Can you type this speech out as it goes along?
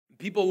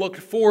People looked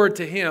forward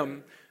to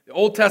him. The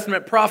Old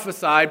Testament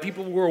prophesied,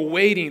 people were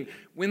waiting.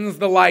 When's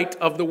the light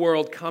of the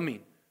world coming?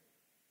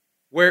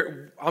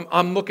 Where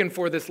I'm looking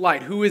for this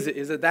light. Who is it?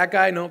 Is it that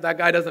guy? No, that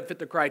guy doesn't fit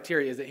the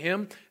criteria. Is it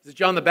him? Is it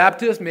John the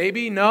Baptist?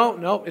 Maybe.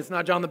 No, it's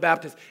not John the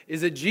Baptist.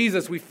 Is it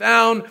Jesus? We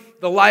found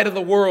the light of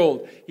the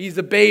world. He's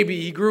a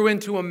baby. He grew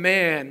into a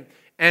man.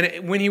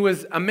 And when he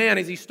was a man,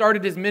 as he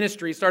started his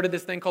ministry, he started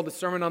this thing called the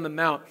Sermon on the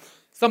Mount.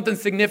 Something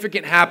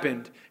significant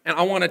happened. And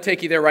I want to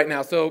take you there right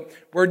now. So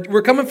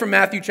we're coming from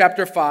Matthew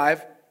chapter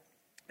 5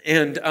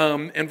 and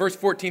verse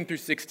 14 through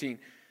 16.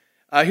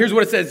 Here's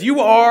what it says.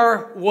 You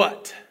are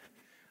what?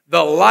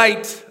 The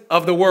light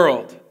of the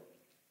world.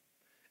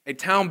 A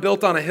town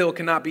built on a hill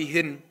cannot be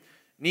hidden.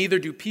 Neither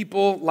do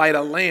people light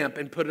a lamp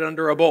and put it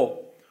under a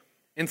bowl.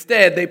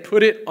 Instead, they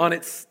put it on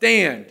its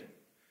stand,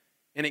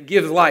 and it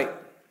gives light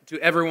to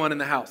everyone in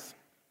the house.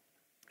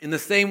 In the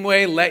same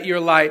way, let your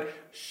light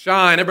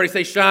shine. Everybody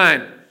say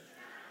shine.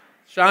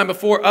 Shine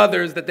before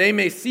others, that they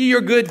may see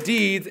your good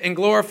deeds and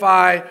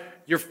glorify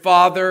your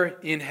Father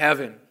in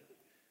heaven.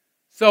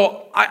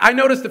 So I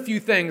noticed a few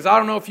things. I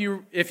don't know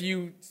if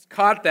you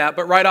caught that,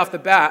 but right off the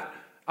bat,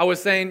 I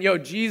was saying,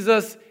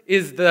 Jesus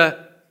is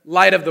the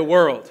light of the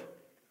world,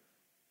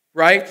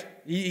 right?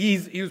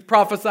 He was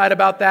prophesied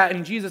about that,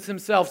 and Jesus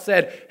himself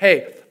said,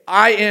 hey,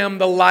 I am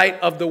the light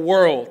of the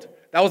world.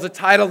 That was a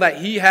title that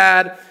he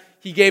had.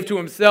 He gave to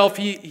himself.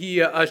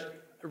 He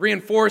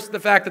reinforced the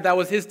fact that that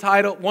was his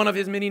title, one of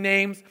his many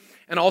names,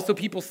 and also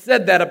people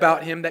said that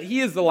about him, that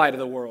he is the light of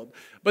the world.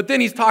 But then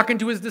he's talking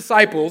to his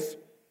disciples,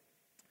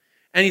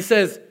 and he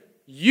says,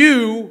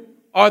 you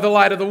are the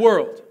light of the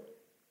world.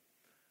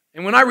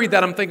 And when I read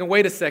that, I'm thinking,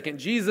 wait a second,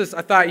 Jesus,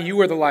 I thought you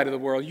were the light of the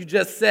world. You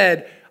just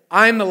said,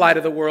 I'm the light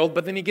of the world.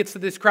 But then he gets to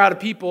this crowd of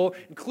people,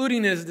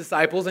 including his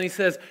disciples, and he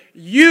says,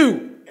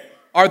 you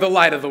are the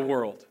light of the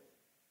world.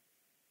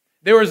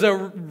 There is a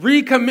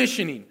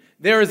recommissioning.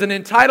 There is an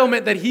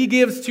entitlement that he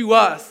gives to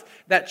us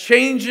that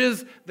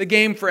changes the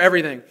game for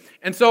everything.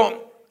 And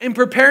so in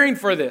preparing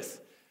for this,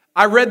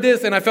 I read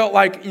this and I felt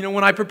like,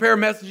 when I prepare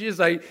messages,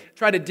 I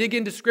try to dig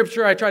into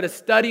Scripture. I try to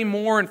study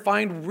more and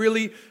find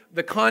really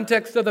the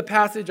context of the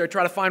passage. I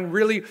try to find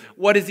really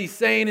what is he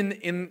saying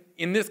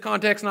in this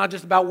context, not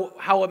just about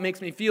how it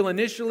makes me feel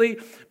initially,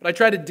 but I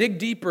try to dig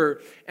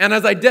deeper. And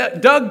as I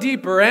dug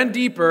deeper and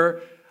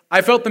deeper,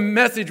 I felt the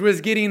message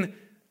was getting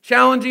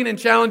challenging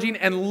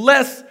and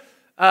less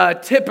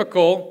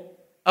typical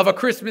of a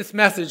Christmas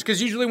message.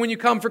 Because usually when you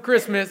come for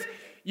Christmas,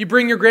 you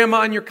bring your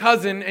grandma and your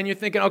cousin, and you're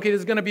thinking, okay, this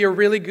is going to be a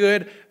really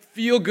good,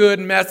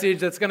 feel-good message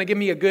that's going to give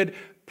me a good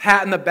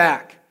pat in the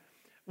back.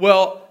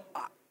 Well,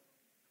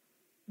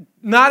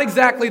 not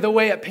exactly the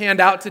way it panned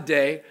out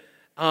today,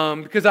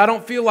 because I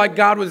don't feel like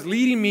God was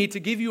leading me to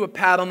give you a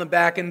pat on the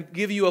back and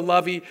give you a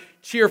lovey,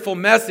 cheerful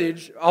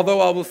message,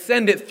 although I will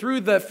send it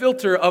through the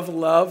filter of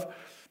love.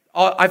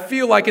 I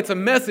feel like it's a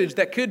message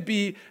that could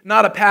be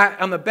not a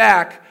pat on the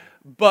back,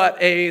 but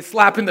a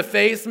slap in the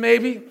face,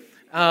 maybe.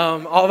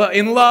 Although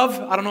in love,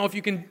 I don't know if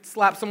you can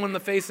slap someone in the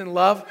face in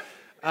love.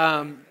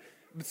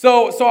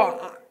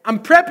 So I'm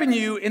prepping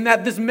you in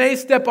that this may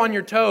step on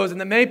your toes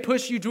and that may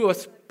push you to a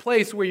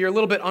place where you're a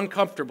little bit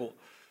uncomfortable.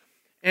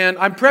 And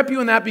I'm prepping you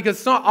in that because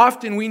so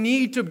often we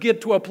need to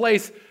get to a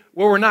place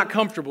where we're not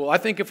comfortable. I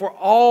think if we're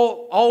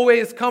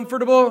always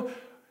comfortable,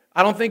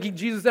 I don't think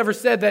Jesus ever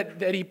said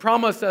that he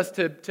promised us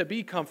to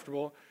be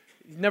comfortable.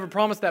 He never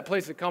promised that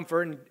place of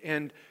comfort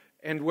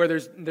and where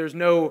there's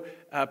no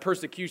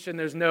persecution,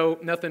 there's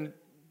nothing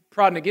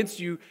prodding against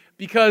you,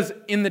 because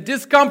in the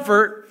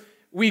discomfort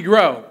we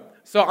grow.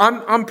 So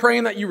I'm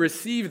praying that you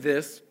receive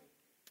this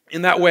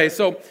in that way.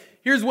 So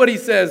here's what he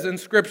says in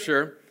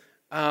Scripture,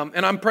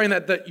 and I'm praying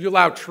that you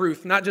allow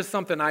truth, not just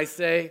something I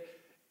say.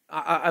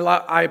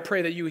 I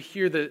pray that you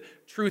hear the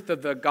truth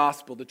of the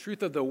gospel, the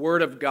truth of the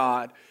Word of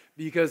God,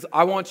 because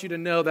I want you to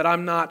know that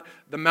I'm not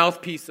the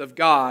mouthpiece of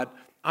God.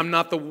 I'm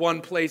not the one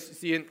place.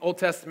 See, in Old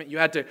Testament, you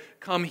had to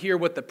come hear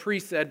what the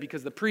priest said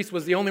because the priest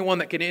was the only one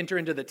that could enter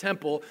into the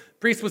temple. The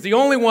priest was the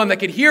only one that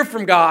could hear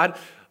from God.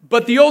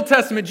 But the Old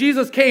Testament,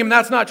 Jesus came,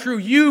 that's not true.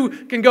 You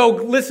can go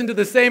listen to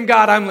the same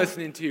God I'm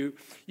listening to.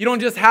 You don't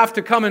just have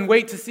to come and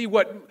wait to see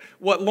what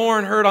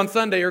Lauren heard on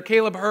Sunday or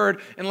Caleb heard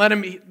and let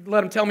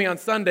him tell me on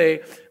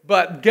Sunday.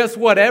 But guess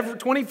what?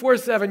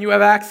 24/7 you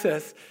have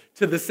access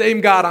to the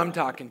same God I'm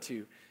talking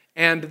to.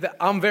 And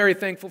I'm very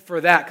thankful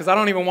for that because I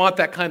don't even want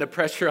that kind of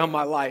pressure on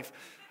my life.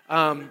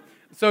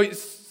 So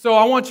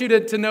I want you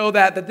to know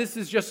that this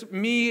is just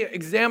me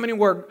examining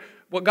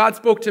what God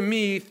spoke to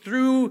me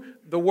through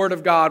the Word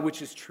of God,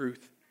 which is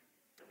truth.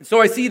 And so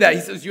I see that. He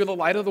says, you're the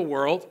light of the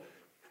world.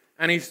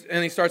 And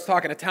he starts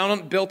talking. A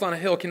town built on a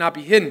hill cannot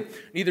be hidden.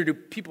 Neither do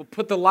people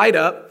put the light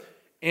up,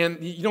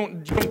 and you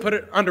don't put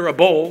it under a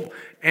bowl,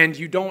 and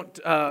you don't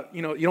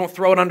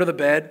throw it under the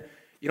bed.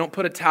 You don't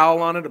put a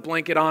towel on it, a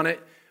blanket on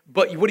it.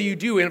 But what do you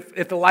do?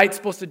 If the light's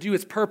supposed to do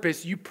its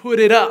purpose, you put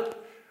it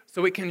up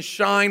so it can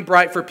shine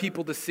bright for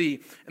people to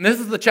see. And this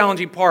is the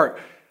challenging part.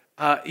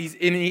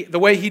 The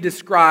way he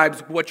describes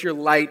what your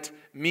light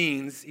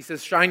means. He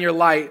says, shine your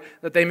light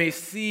that they may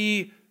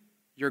see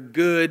your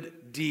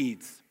good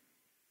deeds.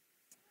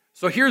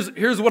 So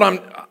here's what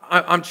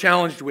I'm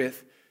challenged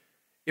with.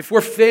 If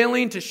we're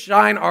failing to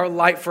shine our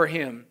light for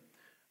Him,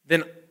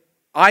 then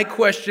I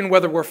question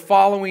whether we're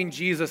following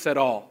Jesus at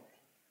all.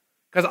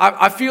 Because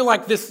I feel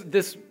like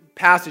this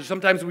passage,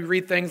 sometimes we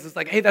read things, it's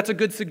like, hey, that's a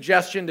good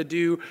suggestion to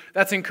do.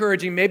 That's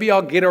encouraging. Maybe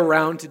I'll get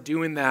around to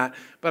doing that.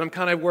 But I'm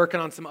kind of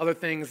working on some other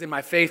things in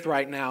my faith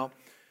right now.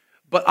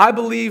 But I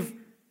believe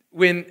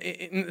when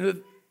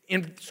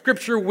in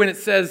Scripture, when it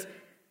says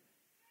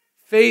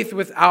faith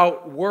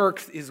without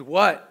works is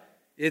what?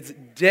 It's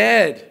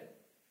dead.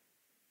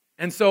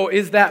 And so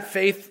is that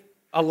faith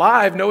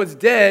alive? No, it's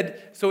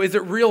dead. So is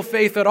it real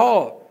faith at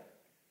all?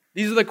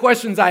 These are the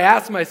questions I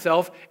ask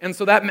myself. And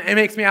so that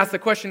makes me ask the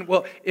question,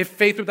 well, if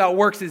faith without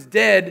works is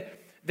dead,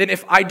 then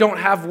if I don't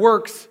have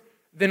works,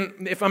 then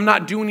if I'm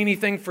not doing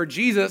anything for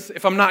Jesus,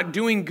 if I'm not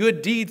doing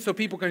good deeds so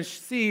people can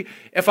see,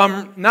 if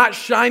I'm not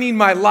shining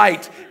my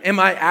light, am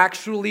I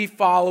actually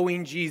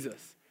following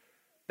Jesus?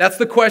 That's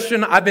the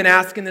question I've been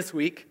asking this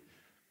week.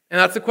 And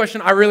that's the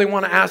question I really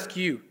want to ask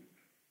you.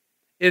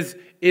 Is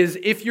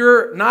if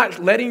you're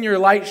not letting your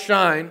light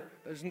shine,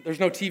 there's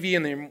no TV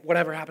in there,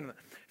 whatever happened to that.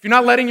 If you're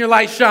not letting your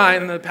light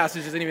shine, and the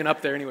passage isn't even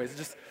up there anyways,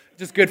 it's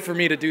just good for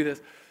me to do this.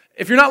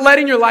 If you're not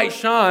letting your light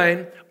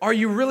shine, are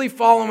you really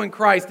following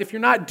Christ? If you're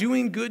not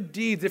doing good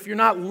deeds, if you're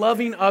not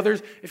loving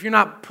others, if you're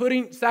not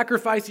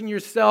sacrificing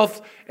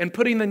yourself and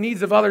putting the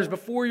needs of others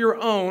before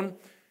your own,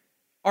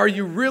 are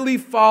you really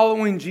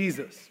following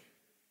Jesus?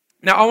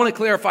 Now, I want to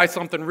clarify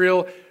something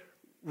real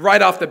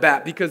right off the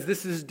bat, because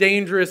this is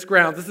dangerous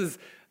ground.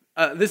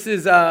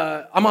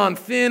 I'm on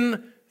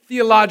thin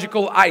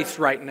theological ice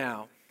right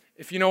now,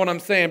 if you know what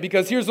I'm saying.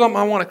 Because here's something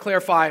I want to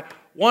clarify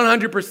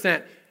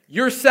 100%.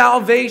 Your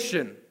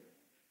salvation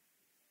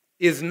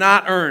is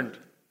not earned.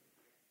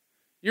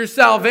 Your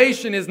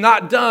salvation is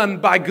not done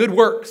by good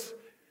works.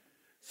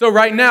 So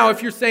right now,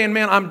 if you're saying,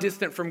 man, I'm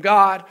distant from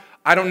God,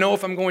 I don't know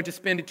if I'm going to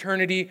spend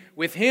eternity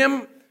with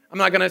Him, I'm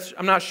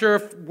not sure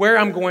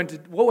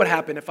what would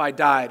happen if I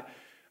died.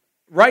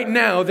 Right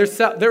now, there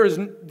is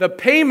the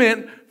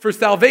payment for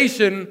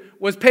salvation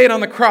was paid on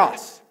the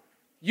cross.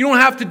 You don't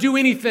have to do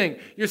anything.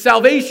 Your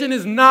salvation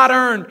is not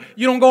earned.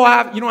 You don't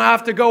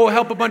have to go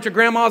help a bunch of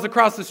grandmas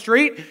across the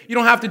street. You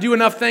don't have to do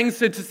enough things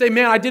to say,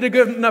 man, I did a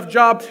good enough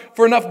job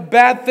for enough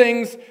bad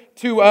things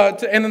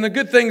and then the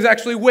good things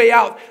actually weigh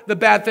out the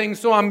bad things,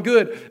 so I'm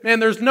good. Man,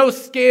 there's no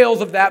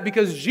scales of that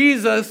because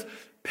Jesus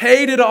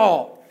paid it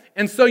all.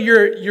 And so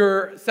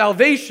your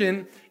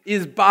salvation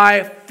is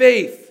by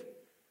faith.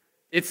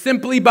 It's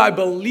simply by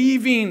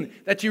believing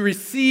that you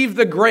receive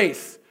the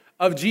grace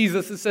of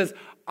Jesus. It says,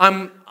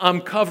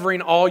 I'm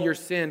covering all your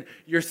sin.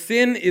 Your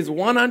sin is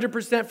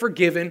 100%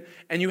 forgiven,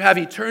 and you have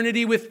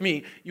eternity with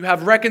me. You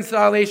have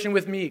reconciliation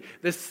with me.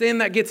 The sin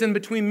that gets in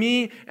between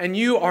me and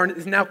you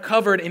is now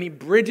covered, and He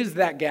bridges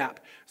that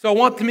gap. So I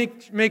want to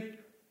make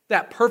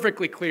that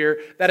perfectly clear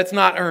that it's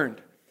not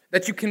earned,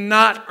 that you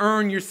cannot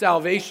earn your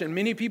salvation.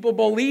 Many people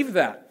believe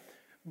that.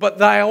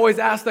 But I always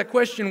ask that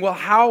question, well,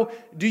 how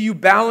do you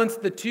balance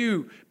the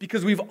two?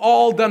 Because we've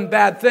all done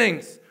bad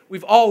things.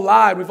 We've all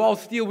lied. We've all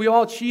stealed. We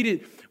all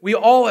cheated. We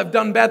all have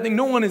done bad things.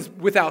 No one is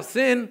without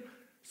sin.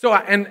 So,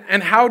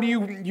 and how do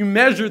you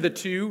measure the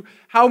two?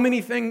 How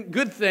many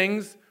good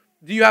things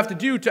do you have to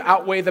do to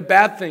outweigh the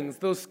bad things?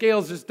 Those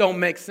scales just don't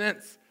make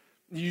sense.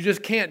 You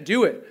just can't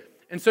do it.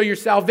 And so your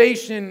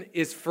salvation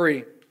is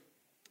free.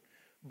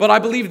 But I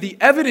believe the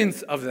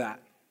evidence of that,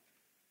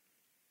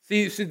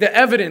 See, the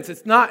evidence,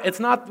 it's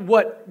not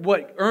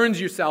what earns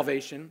your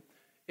salvation.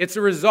 It's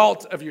a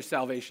result of your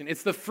salvation.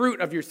 It's the fruit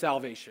of your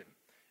salvation.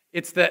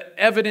 It's the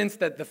evidence,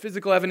 the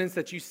physical evidence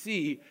that you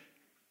see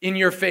in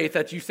your faith,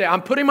 that you say,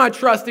 I'm putting my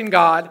trust in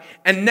God,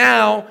 and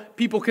now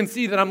people can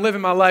see that I'm living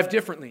my life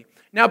differently.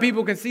 Now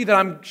people can see that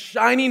I'm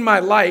shining my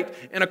light,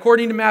 and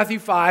according to Matthew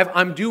 5,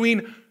 I'm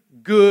doing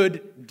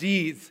good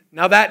deeds.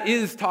 Now that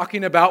is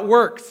talking about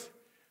works.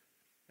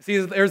 See,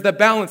 there's the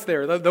balance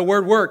there. The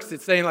word works.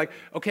 It's saying like,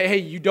 okay, hey,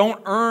 you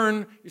don't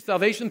earn your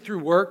salvation through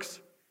works,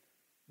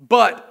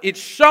 but it's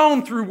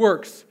shown through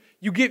works.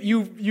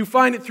 You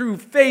find it through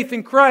faith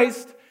in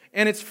Christ,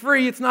 and it's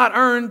free. It's not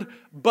earned,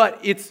 but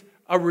it's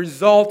a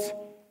result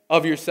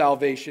of your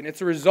salvation.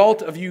 It's a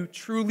result of you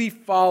truly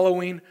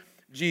following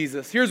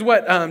Jesus. Here's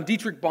what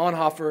Dietrich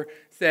Bonhoeffer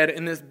said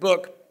in this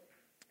book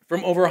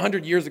from over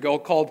 100 years ago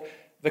called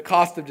The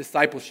Cost of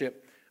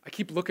Discipleship. I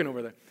keep looking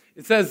over there.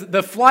 It says,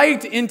 the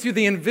flight into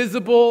the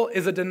invisible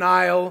is a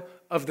denial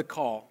of the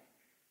call.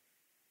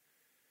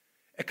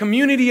 A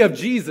community of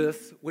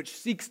Jesus, which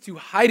seeks to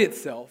hide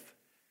itself,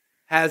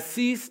 has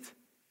ceased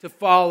to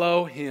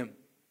follow Him.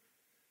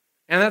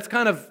 And that's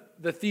kind of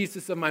the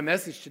thesis of my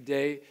message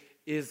today,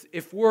 is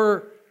if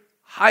we're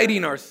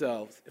hiding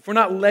ourselves, if we're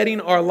not letting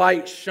our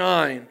light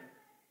shine,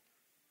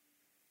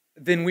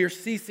 then we're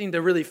ceasing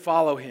to really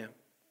follow Him,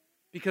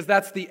 because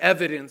that's the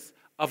evidence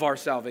of our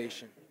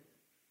salvation.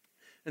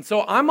 And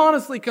so I'm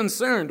honestly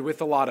concerned with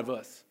a lot of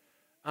us.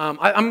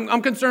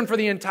 I'm concerned for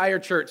the entire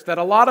church, that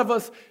a lot of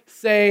us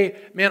say,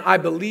 man, I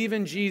believe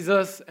in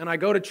Jesus, and I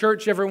go to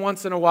church every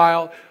once in a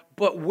while,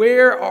 but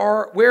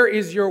where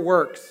is your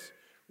works?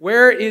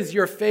 Where is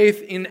your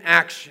faith in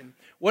action?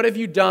 What have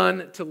you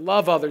done to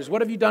love others?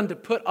 What have you done to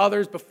put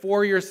others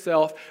before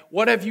yourself?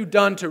 What have you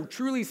done to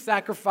truly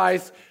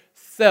sacrifice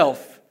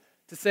self?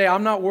 To say,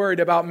 I'm not worried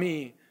about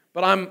me,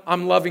 but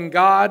I'm loving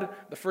God,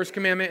 the first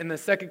commandment, and the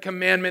second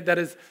commandment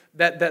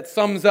that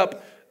sums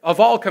up of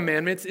all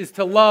commandments is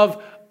to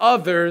love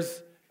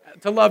others,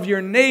 to love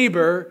your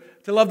neighbor,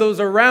 to love those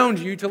around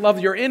you, to love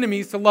your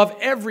enemies, to love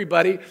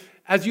everybody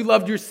as you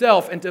loved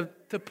yourself, and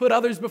to put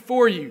others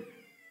before you.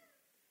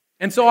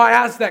 And so I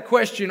ask that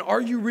question,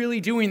 are you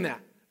really doing that?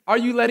 Are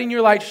you letting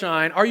your light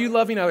shine? Are you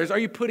loving others? Are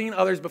you putting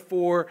others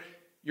before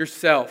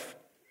yourself?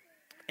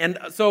 And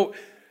so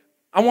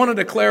I wanted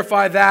to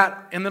clarify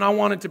that, and then I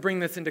wanted to bring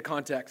this into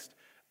context.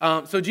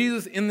 So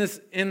Jesus, in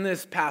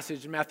this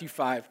passage in Matthew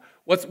 5,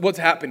 what's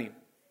happening?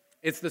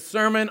 It's the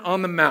Sermon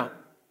on the Mount.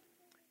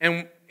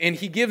 And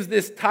he gives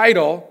this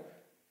title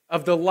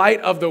of the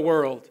light of the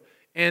world.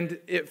 And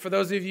for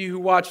those of you who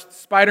watched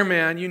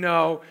Spider-Man, you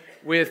know,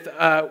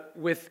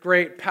 with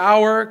great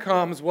power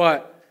comes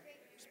what?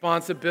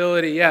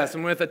 Responsibility, yes.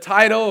 And with the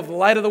title of the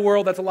light of the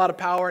world, that's a lot of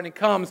power, and it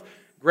comes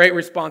great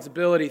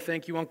responsibility.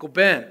 Thank you, Uncle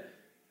Ben.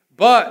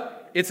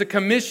 But it's a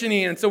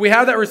commissioning, and so we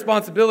have that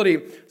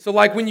responsibility. So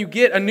like when you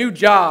get a new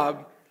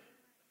job,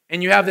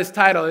 and you have this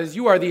title, is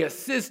you are the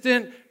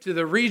assistant to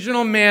the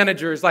regional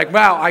manager. It's like,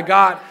 wow, I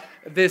got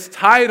this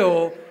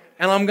title,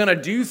 and I'm going to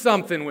do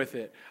something with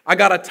it. I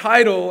got a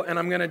title, and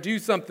I'm going to do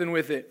something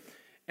with it.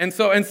 And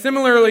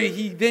similarly,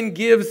 he then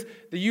gives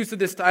the use of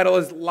this title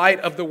as light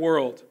of the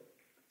world.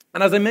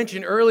 And as I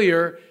mentioned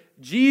earlier,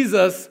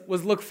 Jesus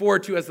was looked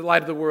forward to as the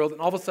light of the world, and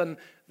all of a sudden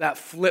that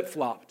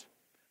flip-flopped.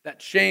 That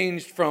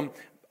changed from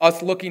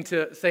us looking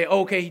to say,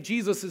 okay,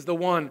 Jesus is the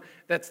one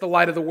that's the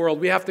light of the world.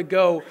 We have to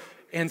go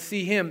and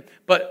see him.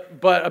 But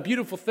a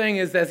beautiful thing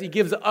is, as he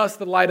gives us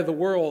the light of the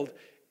world,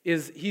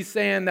 is he's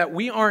saying that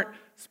we aren't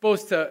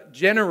supposed to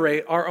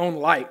generate our own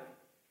light.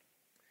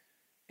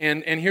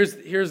 And here's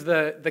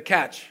the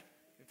catch.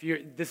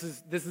 This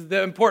is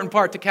the important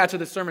part to catch of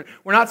the sermon.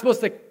 We're not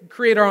supposed to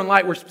create our own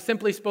light. We're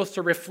simply supposed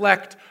to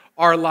reflect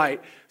our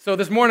light. So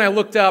this morning I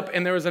looked up,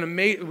 and there was as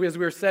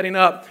we were setting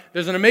up,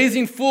 there's an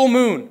amazing full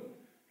moon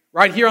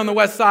right here on the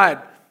west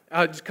side,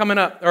 just coming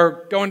up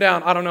or going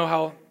down. I don't know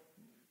how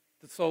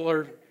the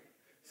solar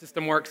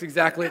system works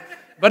exactly,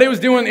 but it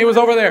was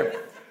over there.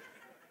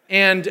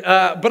 And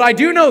but I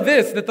do know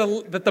this, that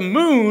the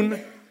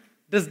moon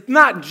does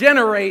not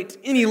generate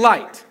any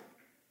light.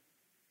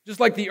 Just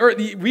like the earth,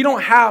 we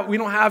don't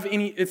have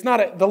any. It's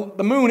not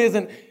the moon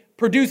isn't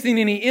producing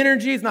any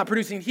energy. It's not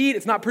producing heat.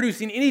 It's not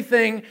producing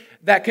anything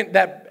that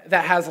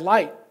has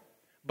light.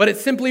 But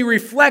it's simply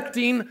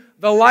reflecting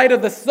the light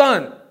of the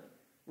sun,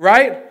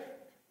 right?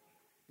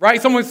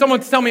 Right?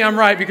 Someone tell me I'm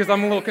right, because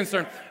I'm a little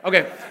concerned.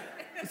 Okay.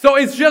 So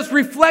it's just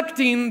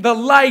reflecting the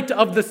light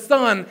of the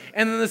sun.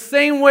 And in the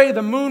same way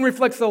the moon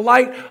reflects the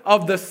light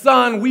of the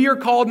sun, we are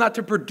called not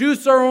to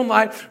produce our own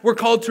light. We're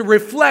called to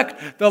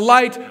reflect the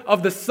light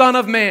of the Son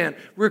of Man.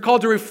 We're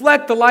called to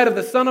reflect the light of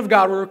the Son of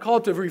God. We're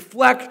called to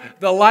reflect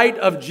the light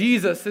of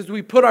Jesus. As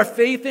we put our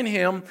faith in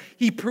him,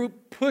 he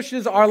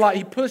pushes our light.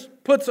 He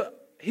puts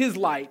his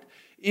light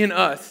in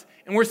us.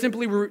 And we're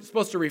simply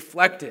supposed to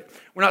reflect it.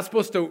 We're not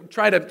supposed to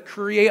try to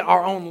create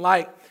our own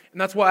light. And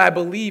that's why I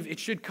believe it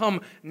should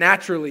come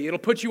naturally. It'll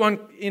put you I'm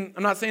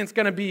not saying it's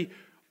going to be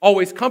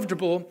always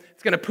comfortable.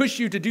 It's going to push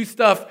you to do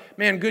stuff,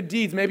 good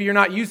deeds. Maybe you're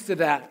not used to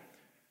that.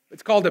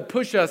 It's called to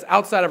push us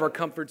outside of our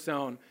comfort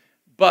zone.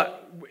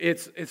 But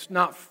it's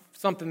not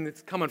something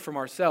that's coming from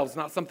ourselves. It's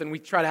not something we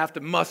try to have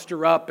to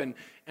muster up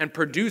and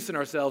produce in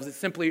ourselves. It's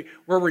simply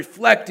we're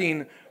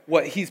reflecting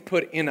what he's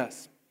put in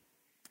us.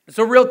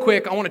 So real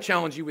quick, I want to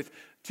challenge you with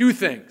two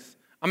things.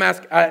 I'm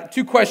asking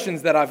two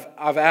questions that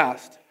I've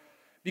asked.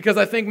 Because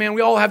I think,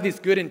 we all have this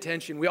good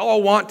intention. We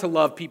all want to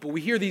love people. We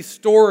hear these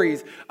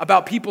stories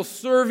about people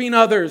serving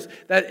others,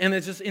 and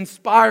it's just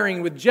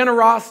inspiring with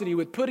generosity,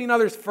 with putting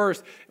others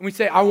first. And we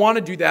say, I want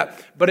to do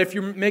that. But if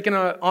you're making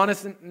an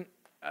honest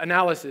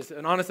analysis,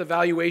 an honest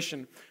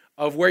evaluation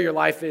of where your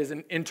life is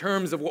in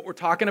terms of what we're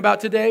talking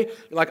about today,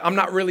 you're like, I'm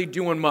not really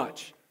doing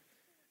much.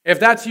 If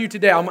that's you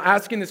today, I'm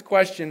asking this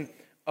question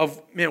of,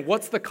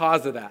 what's the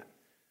cause of that?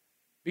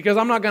 Because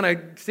I'm not going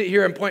to sit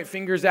here and point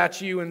fingers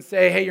at you and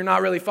say, hey, you're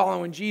not really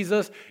following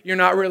Jesus. You're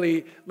not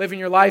really living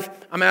your life.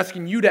 I'm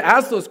asking you to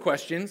ask those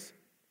questions.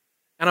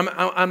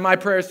 And my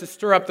prayer is to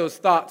stir up those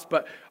thoughts.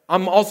 But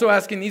I'm also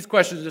asking these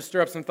questions to stir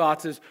up some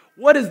thoughts is,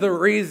 what is the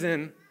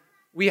reason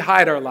we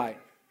hide our light?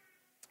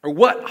 Or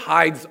what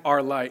hides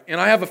our light? And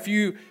I have a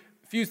few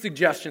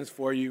suggestions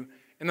for you.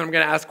 And then I'm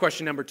going to ask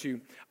question number 2.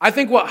 I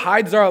think what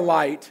hides our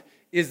light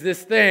is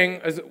this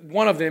thing, as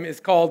one of them is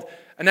called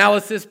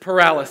analysis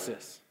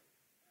paralysis.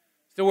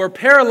 So we're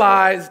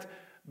paralyzed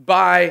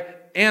by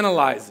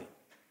analyzing.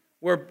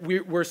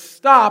 We're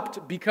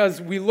stopped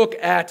because we look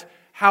at,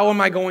 how am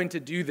I going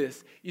to do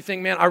this? You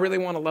think, I really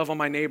want to love on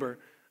my neighbor.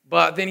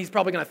 But then he's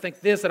probably going to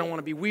think this. I don't want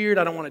to be weird.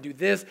 I don't want to do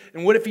this.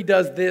 And what if he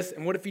does this?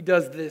 And what if he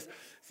does this?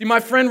 See, my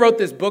friend wrote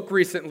this book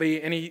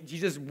recently, and he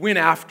just went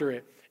after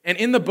it. And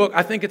in the book,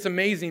 I think it's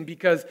amazing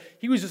because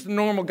he was just a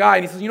normal guy.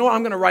 And he says, you know what,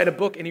 I'm going to write a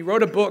book. And he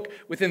wrote a book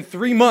within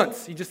 3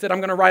 months. He just said, I'm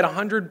going to write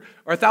 100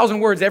 or 1,000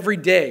 words every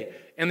day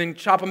and then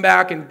chop them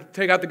back and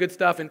take out the good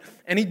stuff.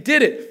 And he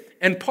did it.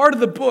 And part of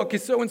the book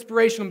is so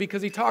inspirational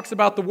because he talks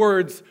about the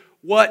words,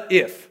 what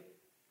if?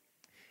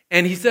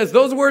 And he says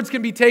those words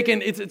can be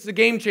taken, it's a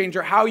game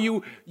changer, how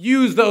you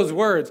use those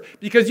words.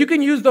 Because you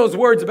can use those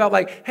words about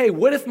like, hey,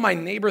 what if my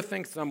neighbor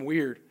thinks I'm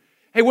weird?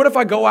 Hey, what if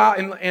I go out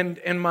and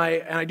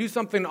I do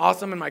something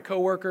awesome and my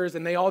coworkers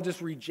and they all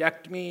just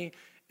reject me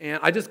and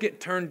I just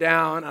get turned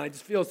down and I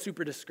just feel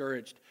super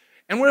discouraged?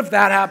 And what if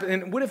that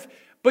happened? And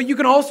but you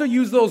can also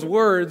use those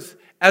words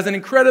as an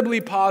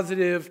incredibly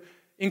positive,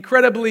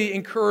 incredibly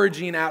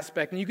encouraging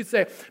aspect. And you could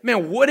say,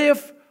 man, what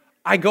if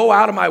I go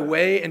out of my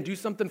way and do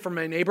something for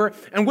my neighbor?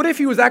 And what if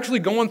he was actually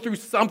going through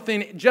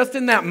something just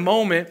in that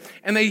moment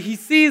and he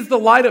sees the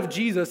light of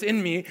Jesus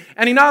in me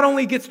and he not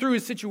only gets through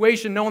his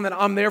situation knowing that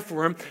I'm there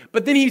for him,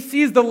 but then he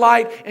sees the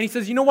light and he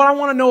says, you know what, I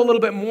want to know a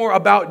little bit more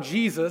about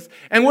Jesus.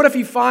 And what if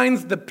he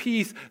finds the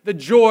peace, the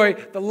joy,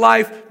 the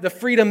life, the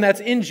freedom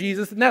that's in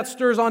Jesus, and that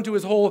stirs onto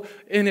his whole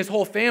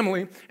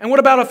family? And what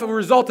about if a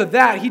result of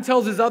that, he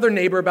tells his other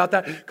neighbor about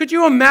that? Could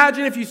you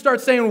imagine if you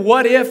start saying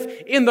what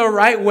if in the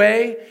right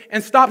way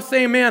and stop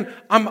saying, man,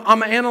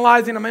 I'm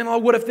analyzing,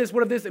 what if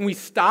this, and we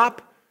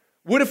stop?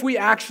 What if we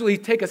actually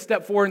take a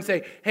step forward and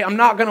say, hey, I'm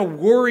not going to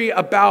worry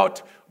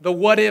about the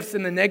what ifs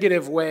in the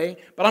negative way,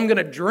 but I'm going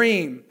to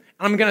dream.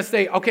 And I'm going to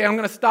say, okay, I'm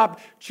going to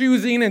stop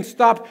choosing and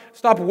stop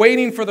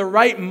waiting for the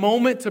right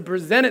moment to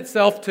present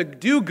itself to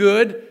do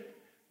good.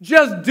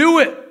 Just do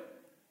it.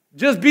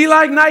 Just be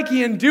like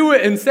Nike and do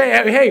it and say,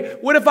 hey,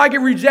 what if I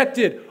get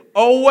rejected?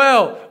 Oh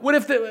well, what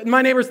if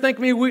my neighbors think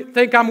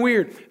I'm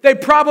weird? They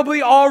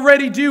probably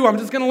already do. I'm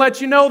just going to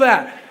let you know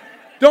that.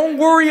 Don't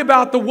worry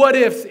about the what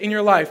ifs in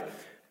your life.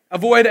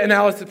 Avoid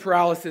analysis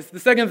paralysis. The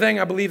second thing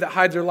I believe that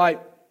hides our light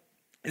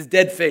is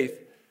dead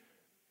faith.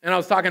 And I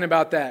was talking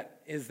about that,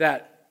 is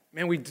that,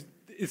 man,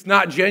 it's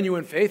not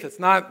genuine faith. It's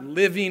not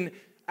living,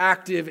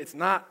 active. It's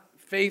not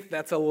faith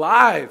that's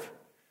alive.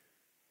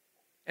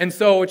 And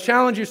so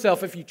challenge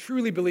yourself, if you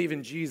truly believe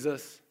in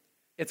Jesus,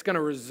 it's going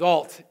to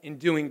result in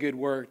doing good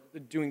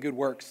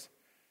works.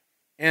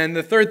 And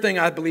the third thing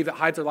I believe that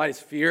hides our light is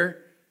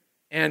fear.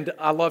 And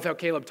I love how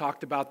Caleb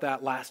talked about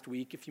that last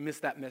week. If you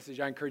missed that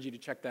message, I encourage you to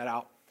check that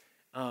out.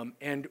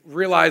 And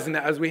realizing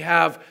that as we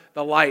have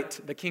the light,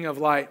 the King of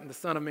light, and the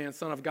Son of Man,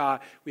 Son of God,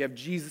 we have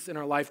Jesus in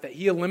our life, that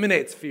he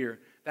eliminates fear.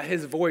 That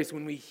his voice,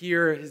 when we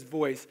hear his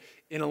voice,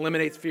 it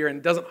eliminates fear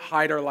and doesn't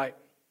hide our light.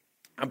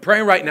 I'm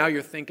praying right now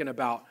you're thinking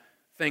about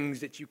things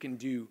that you can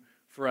do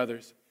for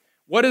others.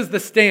 What is the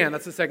stand?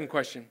 That's the second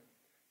question.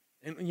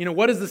 And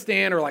what is the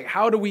stand, or like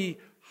how do we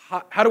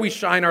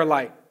shine our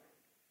light?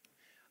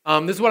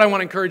 This is what I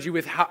want to encourage you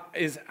with.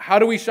 How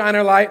do we shine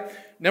our light?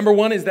 Number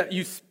one is that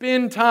you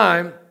spend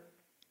time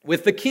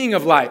with the King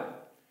of light.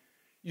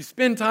 You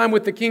spend time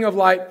with the King of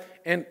light,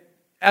 and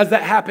as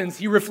that happens,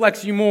 he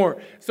reflects you more.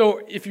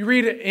 So if you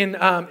read it in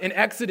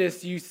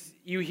Exodus,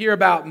 you hear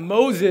about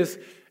Moses.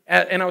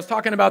 And I was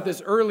talking about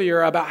this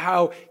earlier, about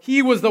how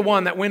he was the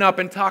one that went up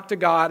and talked to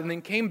God and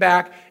then came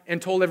back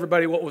and told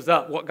everybody what was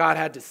up, what God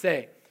had to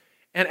say.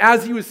 And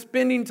as he was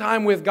spending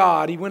time with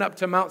God, he went up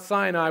to Mount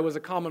Sinai, was a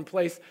common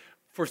place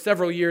for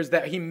several years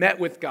that he met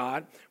with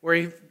God, where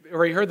he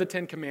heard the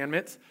 10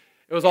 Commandments.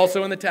 It was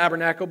also in the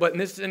tabernacle, but in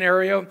this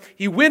scenario,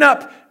 he went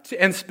up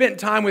and spent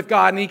time with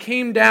God, and he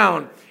came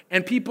down,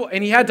 and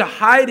he had to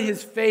hide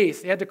his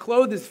face. He had to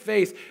clothe his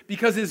face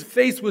because his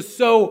face was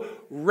so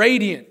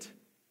radiant.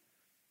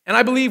 And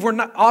I believe we're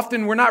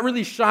not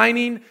really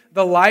shining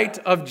the light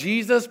of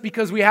Jesus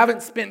because we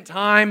haven't spent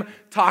time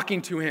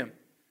talking to him.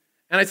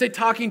 And I say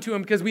talking to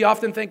him because we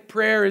often think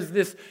prayer is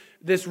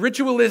this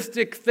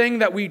ritualistic thing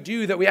that we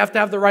do that we have to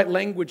have the right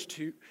language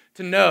to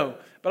know.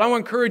 But I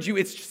want to encourage you,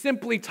 it's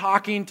simply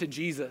talking to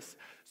Jesus.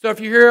 So if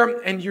you're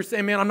here and you're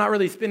saying, man, I'm not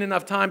really spending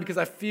enough time because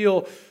I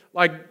feel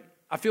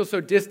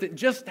so distant,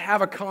 just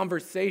have a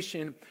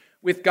conversation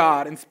with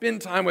God and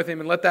spend time with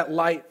him and let that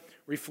light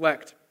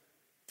reflect.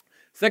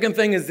 Second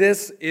thing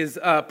is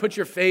put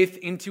your faith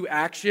into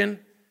action.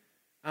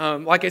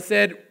 Like I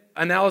said,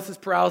 analysis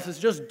paralysis,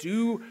 just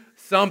do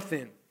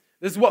something.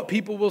 This is what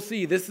people will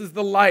see. This is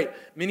the light.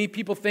 Many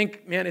people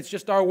think, man, it's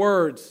just our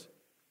words.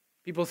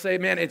 People say,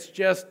 man, it's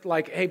just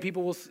like, hey,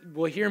 people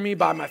will hear me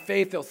by my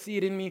faith. They'll see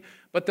it in me.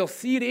 But they'll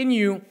see it in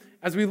you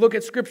as we look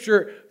at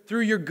Scripture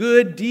through your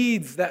good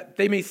deeds, that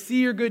they may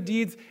see your good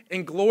deeds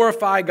and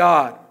glorify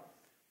God.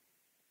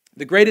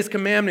 The greatest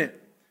commandment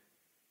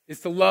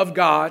is to love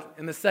God,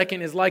 and the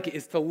second is like it,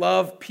 is to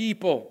love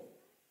people.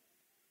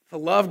 To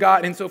love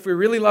God, and so if we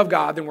really love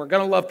God, then we're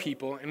going to love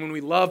people, and when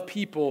we love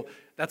people,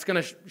 that's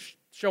going to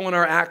show in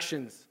our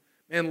actions.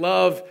 Man,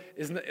 love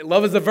is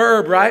a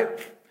verb, right?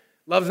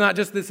 Love's not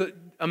just this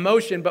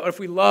emotion, but if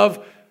we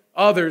love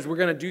others, we're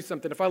going to do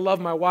something. If I love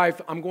my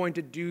wife, I'm going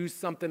to do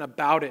something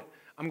about it.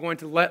 I'm going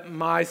to let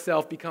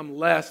myself become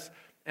less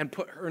and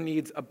put her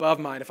needs above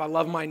mine. If I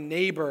love my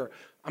neighbor,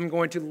 I'm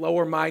going to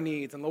lower my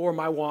needs and lower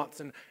my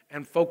wants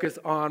and focus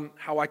on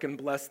how I can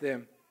bless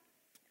them.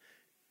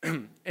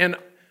 And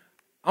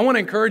I want to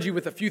encourage you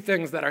with a few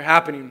things that are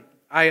happening.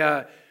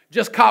 I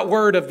just caught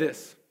word of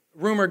this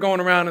rumor going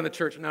around in the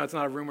church. No, it's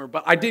not a rumor,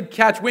 but I did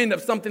catch wind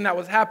of something that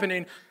was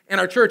happening in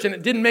our church, and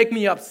it didn't make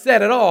me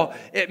upset at all.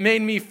 It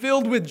made me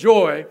filled with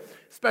joy,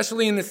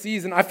 especially in this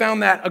season. I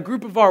found that a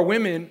group of our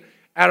women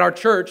at our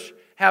church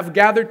have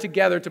gathered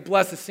together to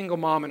bless a single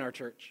mom in our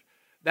church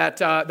that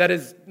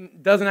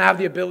doesn't have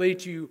the ability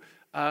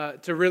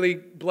to really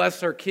bless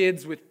her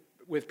kids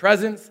with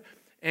presents.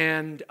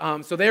 And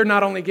so they're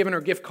not only giving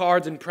her gift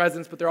cards and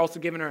presents, but they're also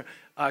giving her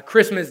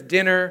Christmas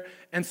dinner.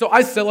 And so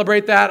I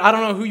celebrate that. I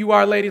don't know who you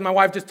are, ladies. My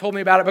wife just told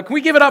me about it. But can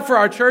we give it up for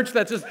our church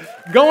that's just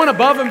going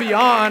above and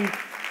beyond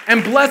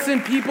and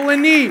blessing people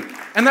in need?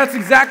 And that's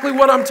exactly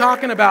what I'm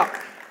talking about.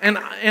 And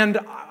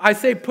I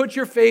say put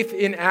your faith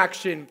in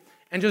action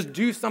and just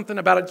do something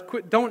about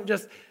it. Don't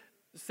just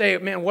say,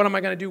 man, what am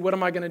I going to do? What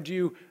am I going to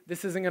do?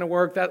 This isn't going to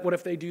work. What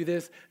if they do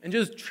this? And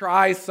just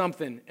try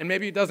something. And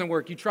maybe it doesn't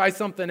work. You try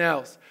something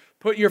else.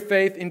 Put your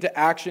faith into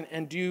action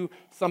and do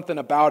something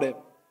about it.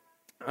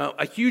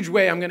 A huge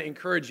way I'm going to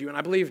encourage you, and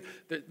I believe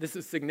that this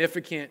is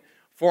significant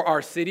for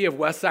our city of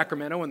West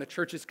Sacramento and the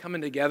churches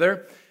coming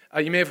together.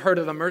 You may have heard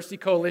of the Mercy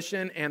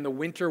Coalition and the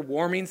Winter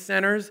Warming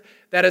Centers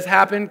that has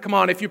happened. Come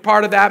on, if you're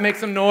part of that, make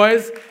some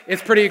noise.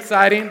 It's pretty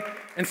exciting.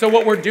 And so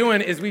what we're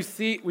doing is we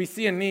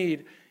see a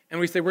need, and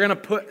we say we're going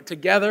to put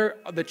together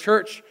the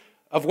church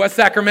of West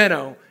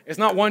Sacramento. It's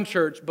not one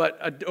church,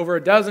 but over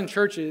a dozen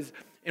churches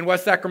in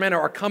West Sacramento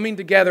are coming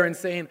together and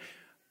saying,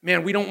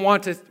 man, we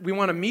want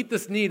to meet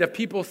this need of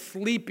people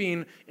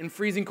sleeping in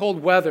freezing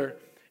cold weather.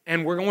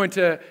 And we're going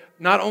to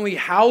not only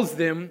house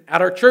them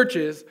at our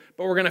churches,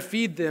 but we're going to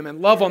feed them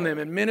and love on them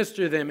and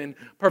minister them and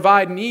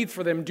provide needs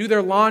for them, do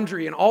their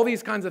laundry and all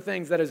these kinds of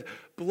things that is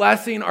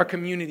blessing our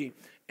community.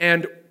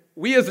 And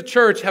we as a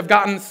church have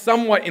gotten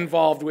somewhat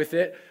involved with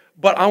it,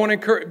 but I want to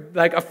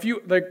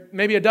encourage,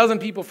 maybe a dozen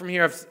people from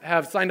here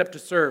have signed up to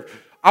serve.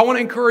 I want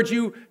to encourage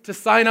you to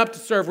sign up to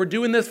serve. We're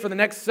doing this for the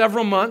next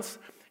several months,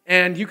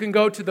 and you can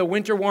go to the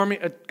Winter Warming,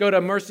 go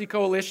to Mercy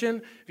Coalition.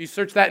 If you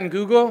search that in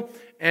Google,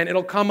 and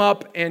it'll come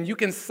up, and you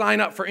can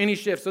sign up for any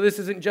shift. So this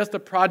isn't just a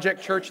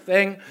Project Church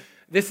thing.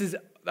 This is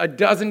a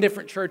dozen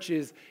different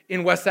churches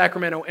in West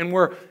Sacramento, and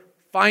we're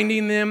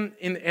finding them,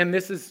 and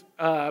this is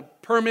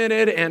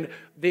permitted, and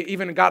they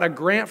even got a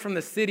grant from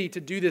the city to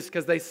do this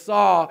because they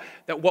saw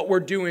that what we're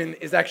doing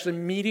is actually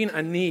meeting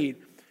a need.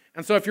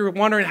 And so if you're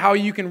wondering how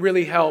you can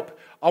really help,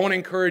 I want to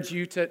encourage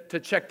you to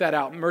check that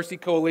out, Mercy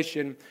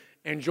Coalition,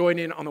 and join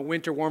in on the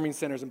Winter Warming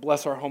Centers and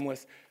bless our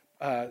homeless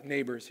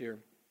neighbors here.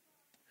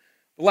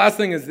 The last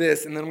thing is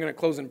this, and then I'm going to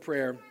close in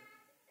prayer,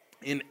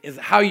 is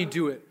how you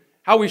do it.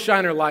 How we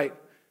shine our light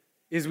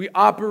is we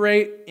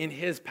operate in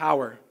His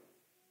power.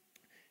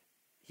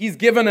 He's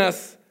given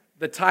us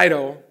the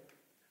title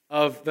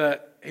of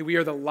we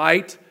are the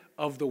light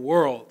of the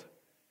world.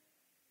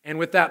 And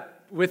with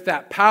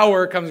that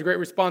power comes great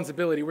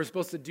responsibility. We're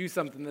supposed to do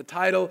something. The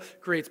title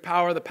creates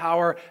power. The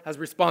power has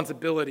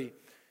responsibility.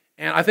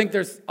 And I think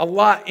there's a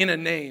lot in a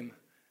name.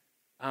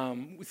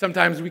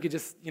 Sometimes we could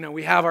just,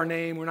 we have our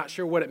name. We're not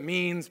sure what it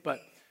means,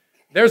 but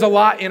there's a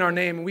lot in our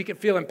name, and we can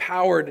feel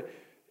empowered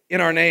in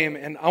our name.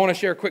 And I want to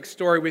share a quick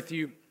story with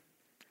you.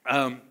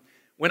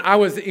 When I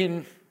was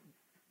in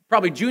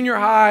probably junior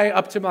high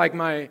up to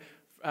my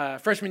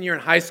freshman year in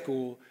high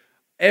school,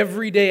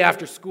 every day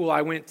after school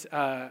I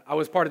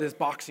was part of this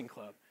boxing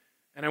club.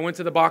 And I went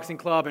to the boxing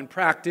club and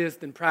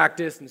practiced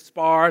and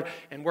sparred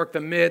and worked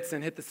the mitts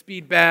and hit the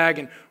speed bag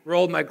and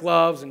rolled my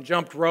gloves and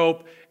jumped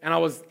rope. And I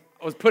was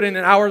putting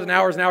in hours and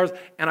hours and hours,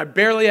 and I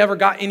barely ever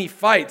got any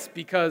fights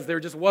because there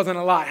just wasn't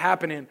a lot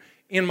happening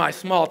in my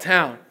small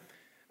town.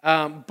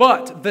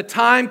 But the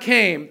time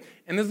came,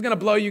 and this is going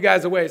to blow you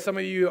guys away. Some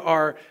of you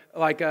are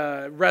like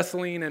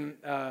wrestling and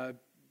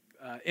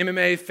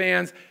MMA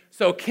fans.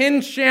 So Ken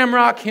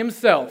Shamrock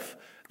himself,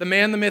 the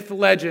man, the myth, the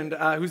legend,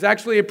 who's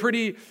actually a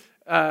pretty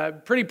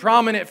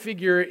prominent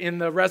figure in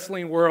the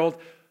wrestling world,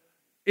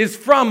 is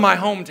from my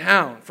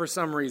hometown for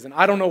some reason.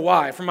 I don't know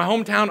why. From my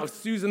hometown of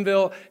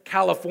Susanville,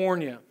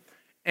 California.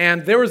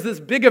 And there was this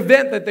big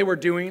event that they were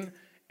doing,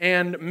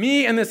 and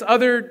me and this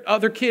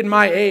other kid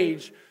my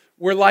age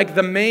were like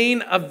the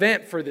main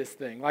event for this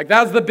thing. Like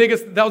that was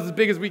as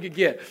big as we could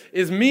get.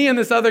 Is me and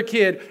this other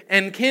kid,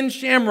 and Ken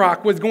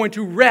Shamrock was going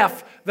to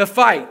ref the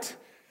fight.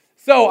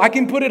 So I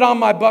can put it on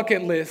my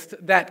bucket list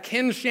that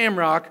Ken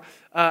Shamrock,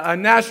 a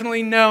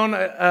nationally known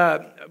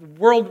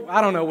world, I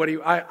don't know what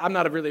I'm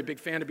not really a big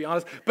fan, to be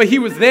honest, but he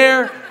was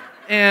there,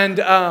 and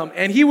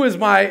he was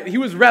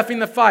reffing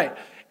the fight.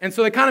 And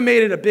so they kind of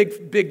made it a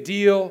big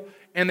deal,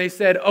 and they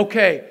said,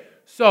 okay,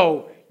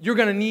 so you're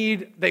going to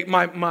need,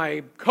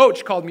 my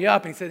coach called me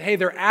up and he said, hey,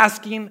 they're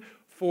asking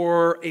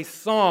for a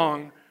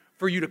song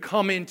for you to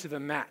come into the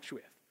match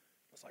with.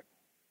 I was like,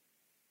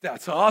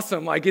 that's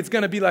awesome. Like, it's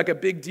going to be like a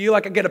big deal.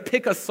 Like, I get to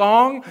pick a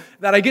song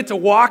that I get to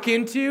walk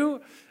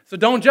into. So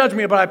don't judge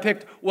me, but I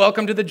picked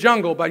Welcome to the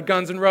Jungle by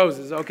Guns N'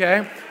 Roses,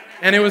 okay?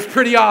 And it was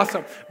pretty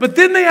awesome. But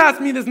then they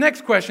asked me this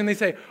next question. They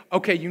say,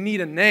 okay, you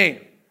need a name.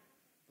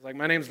 I was like,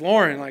 my name's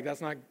Lauren. Like, that's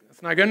not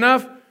good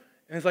enough?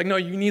 And it's like, no,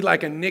 you need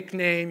like a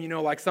nickname,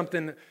 like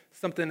something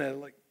to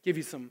like give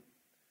you some.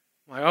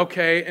 I'm like,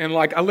 okay. And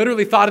like, I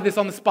literally thought of this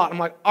on the spot. I'm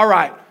like, all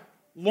right,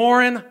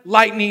 Lauren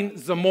Lightning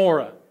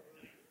Zamora.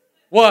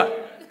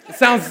 What? It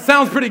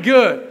sounds pretty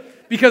good.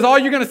 Because all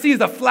you're going to see is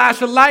a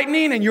flash of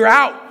lightning and you're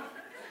out.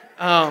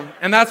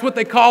 And that's what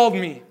they called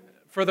me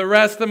for the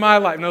rest of my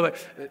life. No,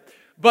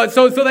 but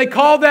so they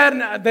called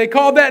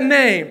that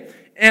name,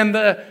 and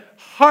the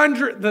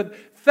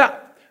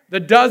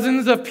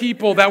dozens of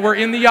people that were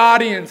in the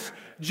audience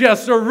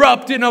just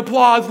erupted in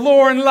applause.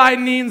 Lauren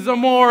Lightning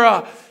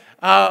Zamora.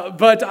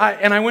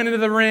 I went into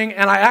the ring,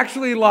 and I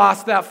actually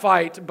lost that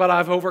fight, but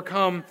I've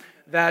overcome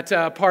that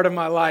part of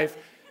my life.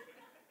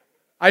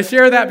 I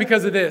share that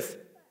because of this.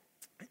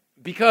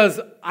 Because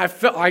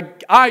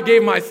I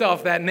gave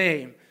myself that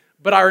name.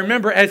 But I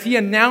remember as he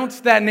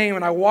announced that name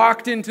and I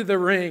walked into the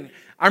ring,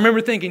 I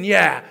remember thinking,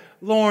 yeah,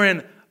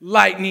 Lauren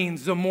Lightning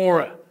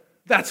Zamora.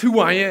 That's who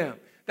I am.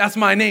 That's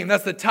my name.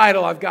 That's the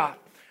title I've got.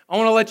 I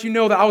want to let you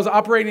know that I was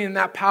operating in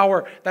that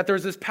power, that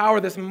there's this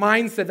power, this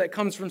mindset that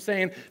comes from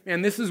saying,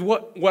 man, this is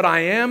what I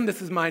am.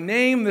 This is my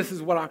name. This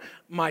is what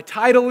my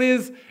title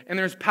is. And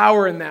there's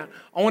power in that.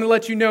 I want to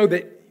let you know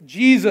that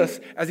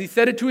Jesus, as he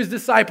said it to his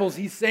disciples,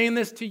 he's saying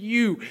this to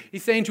you.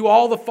 He's saying to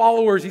all the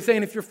followers, he's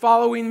saying, if you're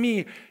following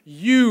me,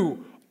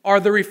 you are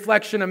the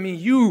reflection of me.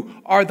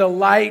 You are the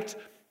light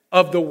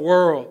of the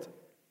world.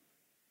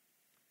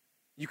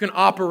 You can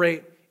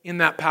operate in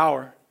that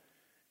power.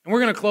 And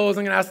we're going to close.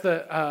 I'm going to ask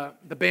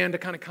the band to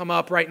kind of come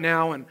up right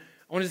now. And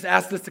I want to just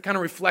ask this to kind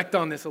of reflect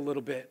on this a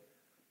little bit.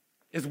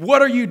 Is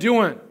what are you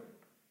doing?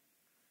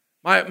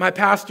 My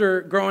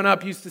pastor growing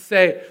up used to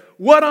say,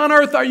 what on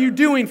earth are you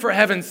doing for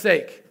heaven's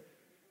sake?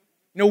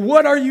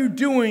 What are you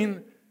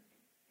doing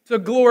to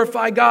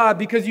glorify God?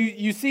 Because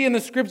you see in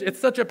the scripture, it's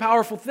such a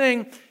powerful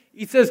thing.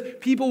 He says,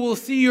 people will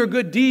see your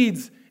good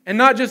deeds, and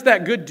not just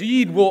that good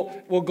deed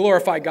will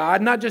glorify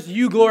God, not just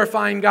you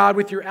glorifying God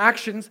with your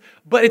actions,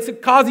 but it's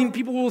causing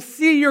people will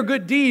see your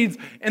good deeds,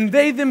 and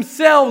they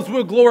themselves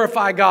will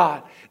glorify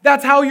God.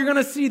 That's how you're going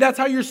to see, that's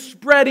how you're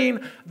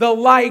spreading the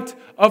light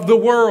of the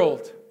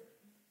world.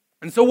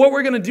 And so what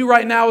we're going to do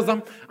right now is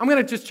I'm going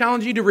to just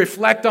challenge you to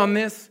reflect on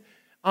this.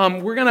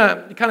 We're going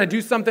to kind of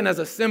do something as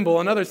a symbol,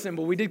 another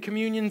symbol. We did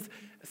communions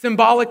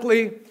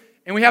symbolically,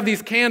 and we have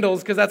these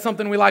candles because that's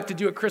something we like to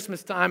do at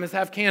Christmas time is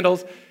have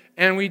candles.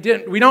 And we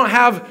don't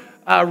have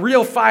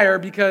real fire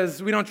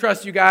because we don't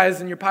trust you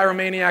guys and your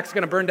pyromaniac's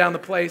going to burn down the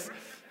place.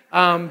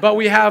 But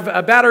we have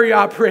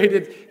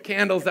battery-operated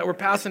candles that we're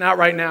passing out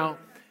right now.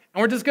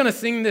 And we're just going to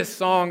sing this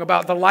song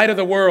about the light of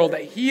the world,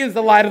 that He is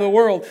the light of the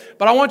world.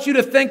 But I want you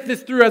to think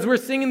this through as we're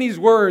singing these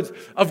words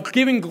of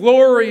giving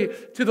glory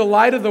to the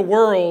light of the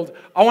world.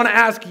 I want to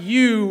ask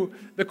you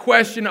the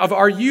question of,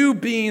 are you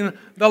being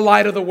the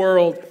light of the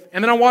world?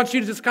 And then I want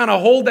you to just kind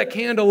of hold that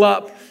candle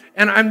up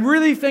and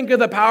really think of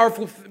the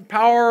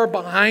power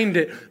behind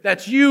it,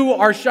 that you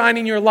are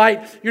shining your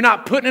light. You're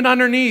not putting it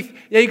underneath.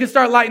 Yeah, you can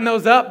start lighting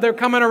those up. They're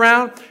coming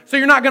around. So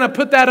you're not going to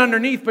put that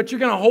underneath, but you're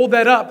going to hold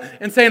that up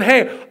and saying,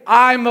 hey,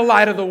 I'm the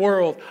light of the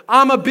world.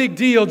 I'm a big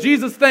deal.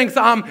 Jesus thinks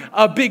I'm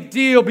a big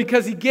deal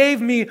because He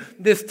gave me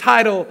this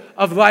title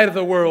of light of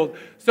the world.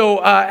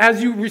 So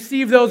as you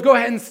receive those, go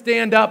ahead and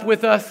stand up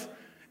with us,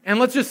 and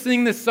let's just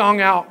sing this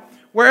song out.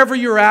 Wherever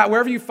you're at,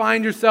 wherever you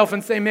find yourself,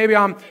 and say, maybe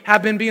I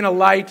have been being a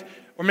light,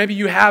 or maybe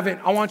you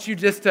haven't. I want you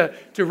just to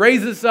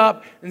raise this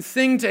up and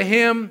sing to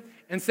Him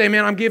and say,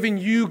 man, I'm giving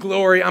you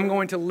glory. I'm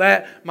going to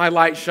let my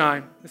light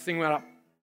shine. Let's sing that up.